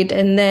lose weight.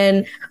 And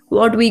then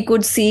what we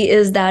could see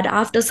is that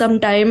after some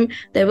time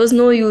there was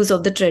no use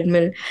of the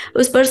treadmill.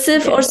 उस पर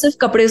सिर्फ और Yes. सिर्फ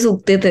कपड़े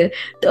सूखते थे.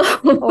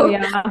 Oh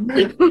yeah,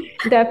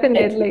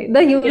 definitely.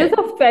 The uses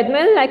Yeah. of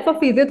treadmill, like for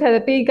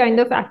physiotherapy kind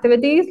of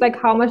activities, like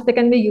how much they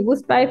can be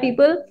used by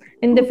people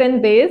in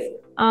different ways.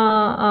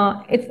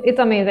 It's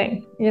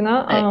amazing,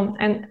 Right.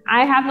 And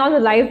I have not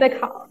realized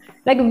like how,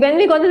 like when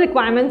we got the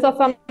requirements of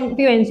some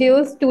few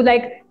NGOs to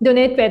like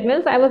donate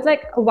treadmills, I was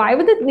like, why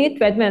would it need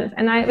treadmills?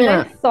 And when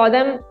Yeah. I saw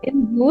them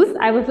in use,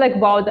 I was like,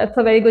 wow, that's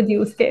a very good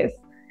use case.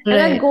 And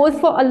that Right. goes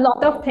for a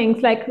lot of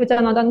things, like which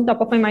are not on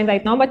top of my mind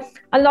right now, but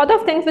a lot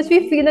of things which we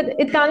feel that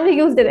it can't be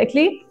used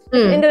directly.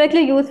 It's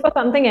indirectly used for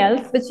something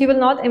else, which you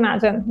will not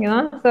imagine,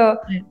 So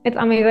Right. it's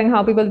amazing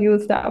how people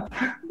use stuff.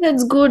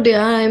 That's good.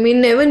 Yeah. I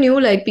mean, never knew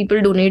like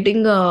people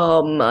donating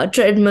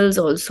treadmills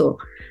also.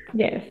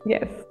 Yes,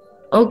 yes.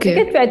 We Okay.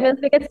 get treadmills,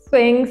 we get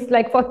swings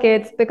like for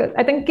kids, because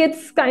I think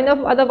kids kind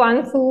of are the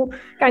ones who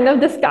kind of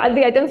discard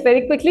the items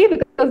very quickly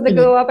because they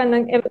grow up and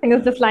then everything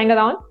is just lying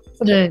around.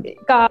 So Right. the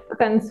cars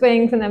and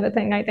swings and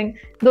everything, I think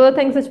those are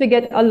things which we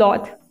get a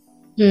lot.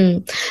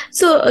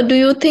 So, do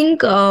you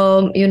think,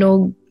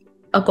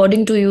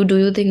 according to you, do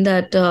you think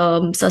that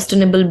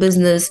sustainable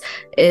business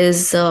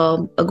is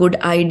a good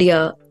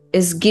idea?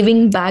 Is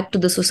giving back to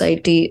the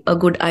society a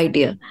good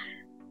idea?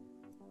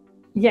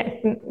 Yes,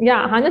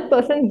 yeah,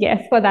 100%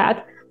 yes for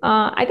that.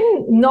 I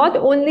think not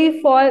only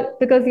for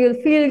because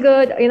you'll feel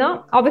good,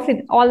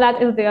 obviously all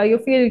that is there. You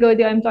feel good,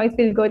 your employees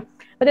feel good,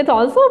 but it's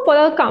also for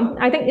a company.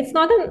 I think it's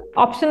not an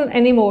option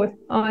anymore.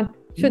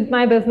 Should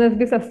my business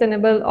be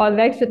sustainable, or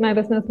like should my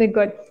business be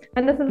good?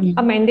 And this is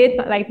a mandate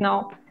right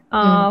now.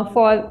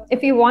 For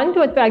if you want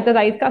to attract the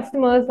right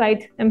customers,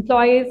 right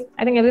employees,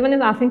 I think everyone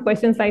is asking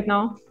questions right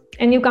now,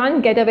 and you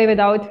can't get away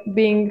without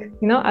being,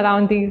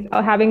 around these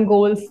or having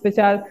goals which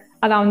are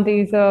around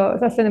these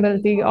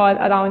sustainability or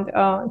around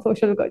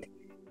social good.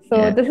 So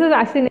Yeah. this is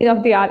actually need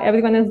of the hour.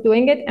 Everyone is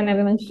doing it, and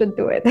everyone should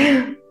do it.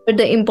 But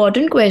the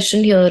important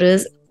question here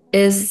is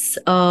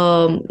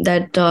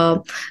that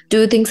do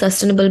you think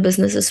sustainable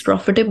business is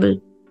profitable?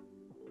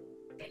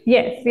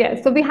 Yes,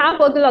 yes. So we have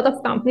worked with a lot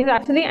of companies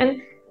actually,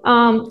 and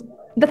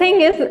the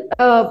thing is,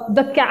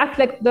 the CAC,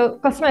 like the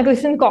customer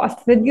acquisition cost,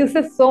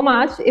 reduces so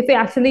much if we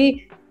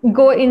actually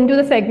go into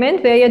the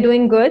segment where you're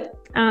doing good.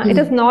 It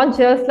is not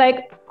just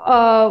like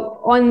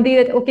on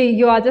the okay,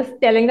 you are just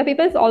telling the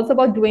people. It's also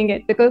about doing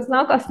it, because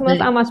now customers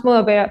Right. are much more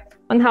aware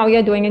on how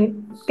you're doing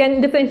and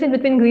can differentiate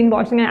between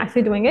greenwashing and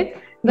actually doing it.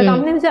 The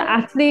companies which are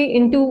actually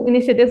into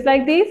initiatives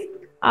like these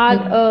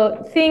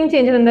are seeing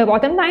changes in the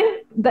bottom line.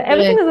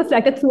 Everything Right. is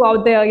reflected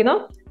throughout their,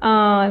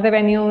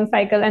 revenue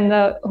cycle and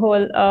the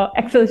whole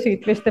Excel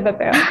sheet which they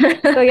prepare.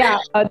 So yeah,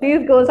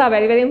 these goals are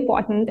very, very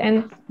important,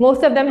 and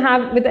most of them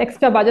have, with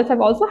extra budgets,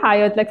 have also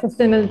hired like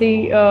sustainability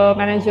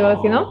managers,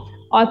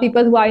 or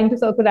people who are into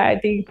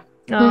circularity.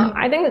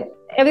 I think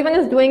everyone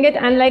is doing it,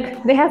 and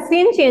like they have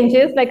seen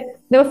changes. Like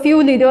there were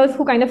few leaders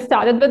who kind of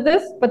started with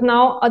this, but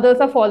now others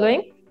are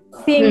following,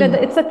 seeing that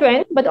it's a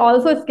trend, but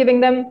also it's giving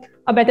them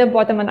a better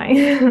bottom line.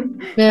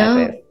 That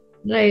Yeah, is.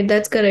 right.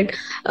 That's correct.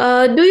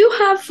 Do you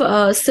have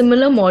a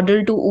similar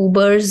model to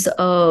Uber's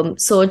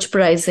search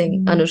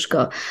pricing,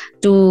 Anushka,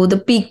 to the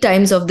peak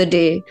times of the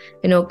day?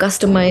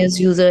 Customized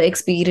user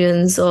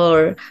experience,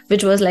 or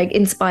which was like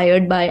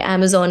inspired by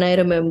Amazon, I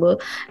remember.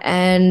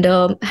 And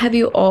have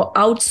you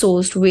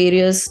outsourced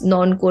various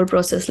non-core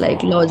process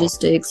like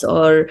logistics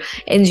or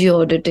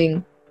NGO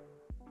auditing?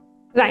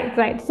 Right,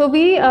 right. So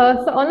we,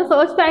 so on the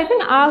search pricing,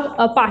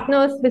 our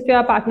partners, which we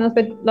are partners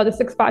with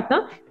logistics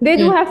partner, they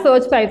do have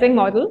search pricing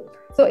model.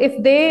 So if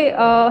they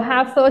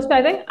have search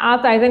pricing, our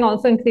pricing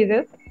also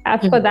increases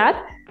as per that.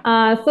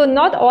 So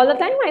not all the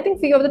time. I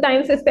think few of the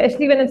times,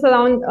 especially when it's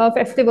around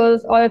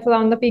festivals or it's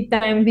around the peak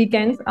time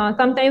weekends,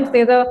 sometimes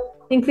there's a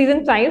increase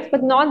in price,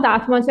 but not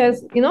that much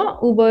as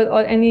Uber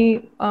or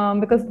any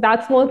because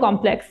that's more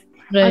complex.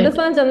 Right. This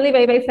one is generally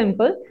very, very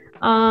simple.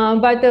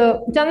 But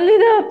generally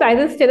the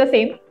prices stay the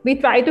same. We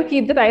try to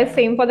keep the price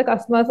same for the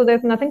customer, so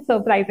there's nothing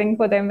surprising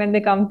for them when they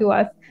come to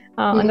us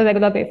on a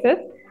regular basis.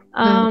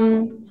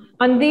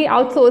 On the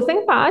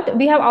outsourcing part,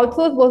 we have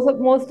outsourced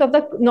most of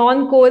the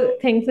non-core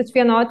things which we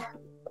are not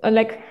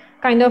like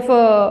kind of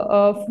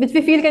which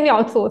we feel can be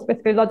outsourced,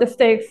 basically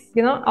logistics,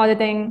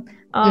 auditing.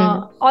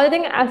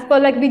 Auditing, as per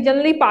like we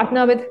generally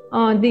partner with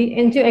the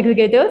NGO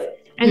aggregators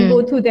and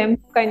go through them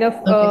to kind of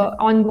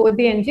onboard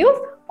the NGOs,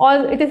 or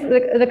it is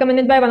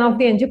recommended by one of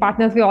the NGO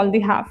partners we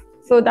already have.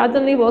 So that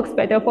only works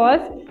better for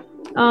us.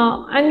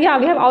 And yeah,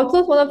 we have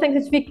outsourced one of the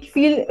things which we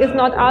feel is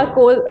not our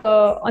core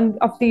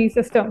of the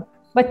system,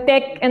 but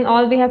tech and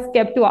all we have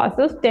kept to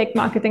ourselves, tech,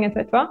 marketing,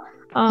 etc.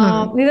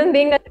 Reason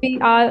being that we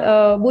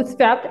are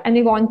bootstrapped and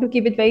we want to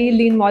keep it very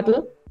lean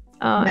model.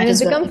 And it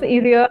becomes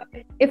easier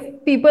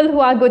if people who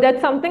are good at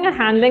something are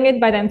handling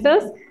it by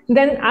themselves,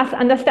 than us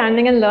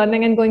understanding and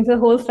learning and going through the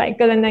whole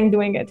cycle and then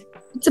doing it.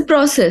 It's a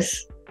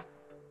process.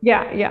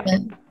 Yeah.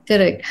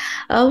 Correct.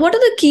 What are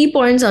the key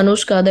points,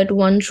 Anushka, that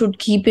one should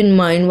keep in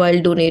mind while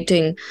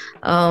donating?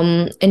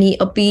 Any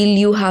appeal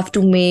you have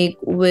to make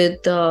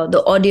with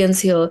the audience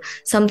here?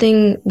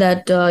 Something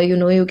that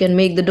you can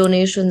make the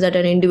donations at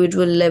an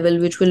individual level,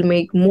 which will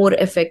make more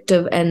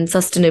effective and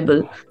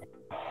sustainable.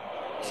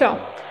 Sure.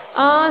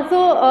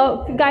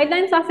 So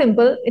guidelines are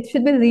simple. It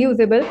should be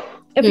reusable.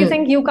 If you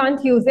think you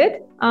can't use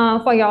it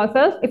for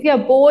yourself, if you're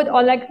bored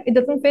or like it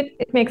doesn't fit,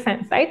 it makes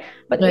sense, right?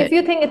 But if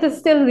you think it is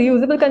still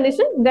reusable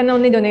condition, then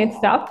only donate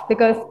stuff,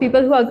 because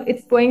people who are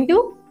it's going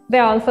to,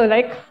 they're also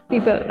like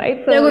people,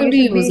 right? So they're going to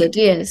use it,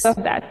 yes.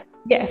 Of that.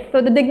 Yes.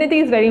 So the dignity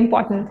is very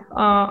important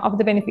of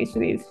the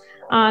beneficiaries.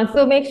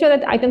 So make sure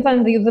that items are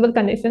in reusable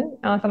condition.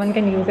 Someone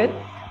can use it.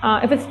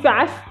 If it's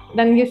trash,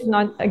 then you should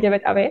not give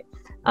it away.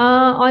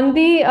 On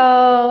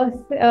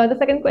the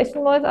second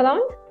question was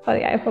around.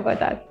 Sorry, I forgot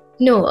that.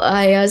 No,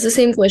 I asked the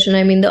same question.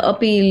 I mean, the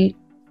appeal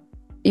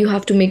you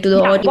have to make to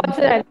the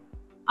audience.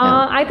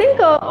 I think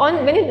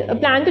on when you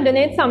plan to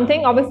donate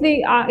something,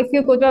 obviously, if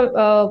you go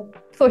to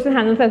social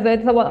handles as well,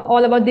 it's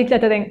all about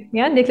decluttering.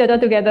 Yeah, declutter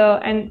together,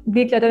 and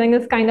decluttering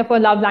is kind of a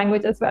love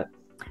language as well.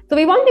 So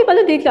we want people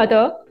to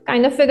declutter,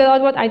 kind of figure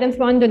out what items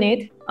you want to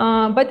donate.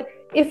 But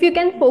if you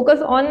can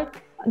focus on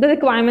the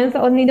requirements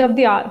or need of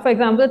the hour, for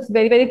example, it's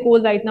very very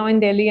cold right now in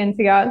Delhi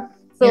NCR.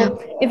 So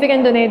if you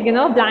can donate,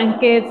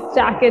 blankets,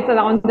 jackets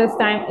around this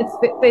time, it's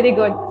very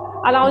good.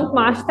 Around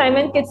March time,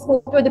 when kids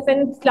move to a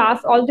different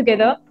class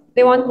altogether,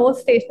 they want more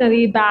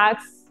stationery,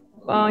 bags,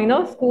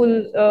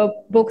 school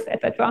books,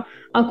 etc.,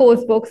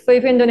 course books. So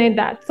if you can donate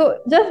that. So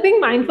just being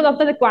mindful of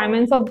the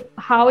requirements of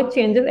how it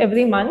changes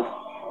every month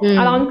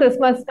around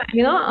Christmas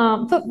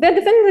time, so there are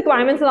different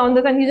requirements around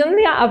this, and you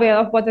generally are aware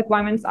of what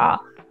requirements are.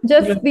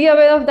 Just be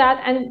aware of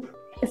that and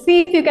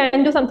see if you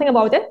can do something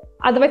about it.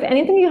 Otherwise,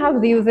 anything you have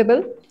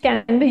reusable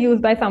can be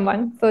used by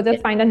someone. So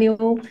just find a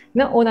new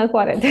owner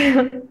for it.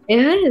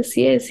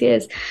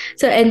 Yes.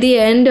 So at the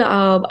end,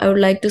 I would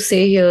like to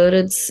say here,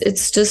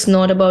 it's just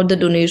not about the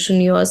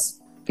donation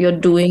you're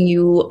doing.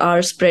 You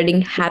are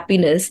spreading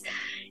happiness.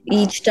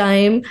 Each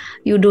time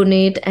you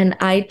donate an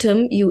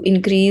item, you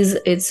increase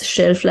its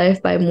shelf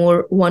life by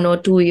 1 or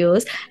 2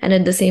 years, and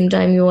at the same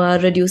time, you are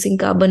reducing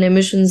carbon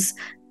emissions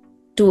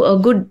to a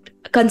good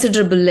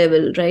considerable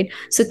level, right?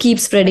 So keep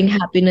spreading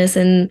happiness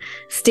and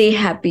stay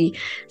happy.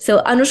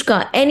 So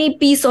Anushka, any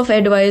piece of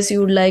advice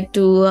you would like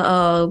to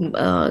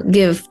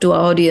give to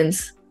our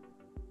audience?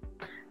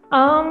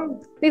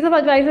 Piece of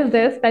advice is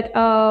this, that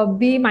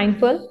be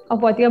mindful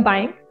of what you're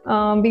buying,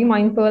 be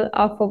mindful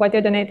of what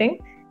you're donating,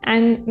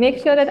 and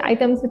make sure that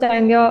items which are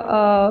in your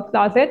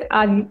closet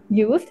are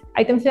used.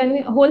 Items which are in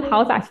the whole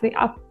house actually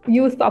are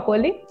used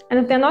properly, and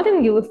if they're not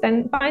in use,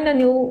 then find a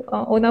new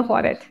owner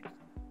for it.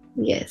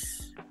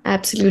 Yes,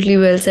 absolutely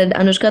well said.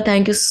 Anushka,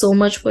 thank you so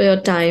much for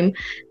your time.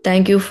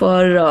 Thank you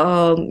for,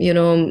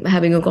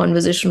 having a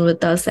conversation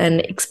with us and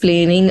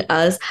explaining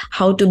us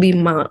how to be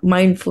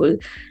mindful.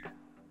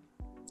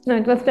 No,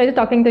 it was a pleasure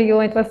talking to you.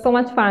 It was so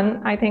much fun.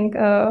 I think,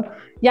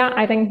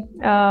 same.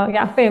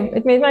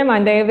 It made my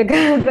Monday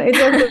because it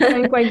was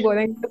becoming quite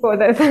boring before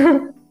this.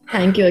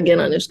 Thank you again,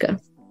 Anushka.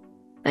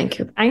 Thank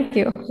you. Thank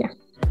you. Yeah.